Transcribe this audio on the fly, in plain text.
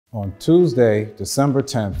On Tuesday, December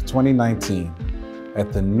 10th, 2019,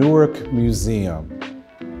 at the Newark Museum.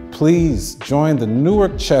 Please join the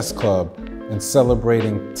Newark Chess Club in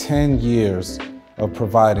celebrating 10 years of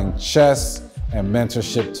providing chess and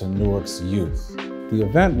mentorship to Newark's youth. The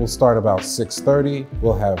event will start about 6:30.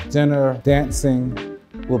 We'll have dinner, dancing.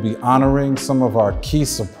 We'll be honoring some of our key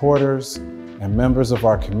supporters and members of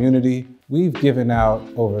our community. We've given out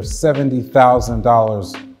over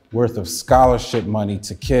 $70,000 worth of scholarship money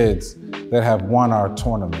to kids that have won our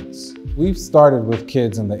tournaments. We've started with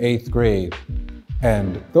kids in the 8th grade,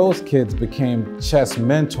 and those kids became chess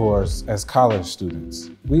mentors as college students.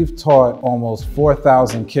 We've taught almost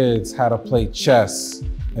 4,000 kids how to play chess,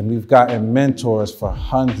 and we've gotten mentors for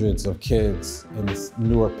hundreds of kids in the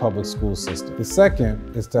Newark public school system. The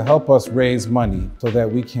second is to help us raise money so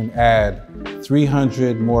that we can add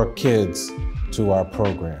 300 more kids to our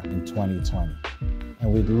program in 2020.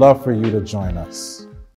 And we'd love for you to join us.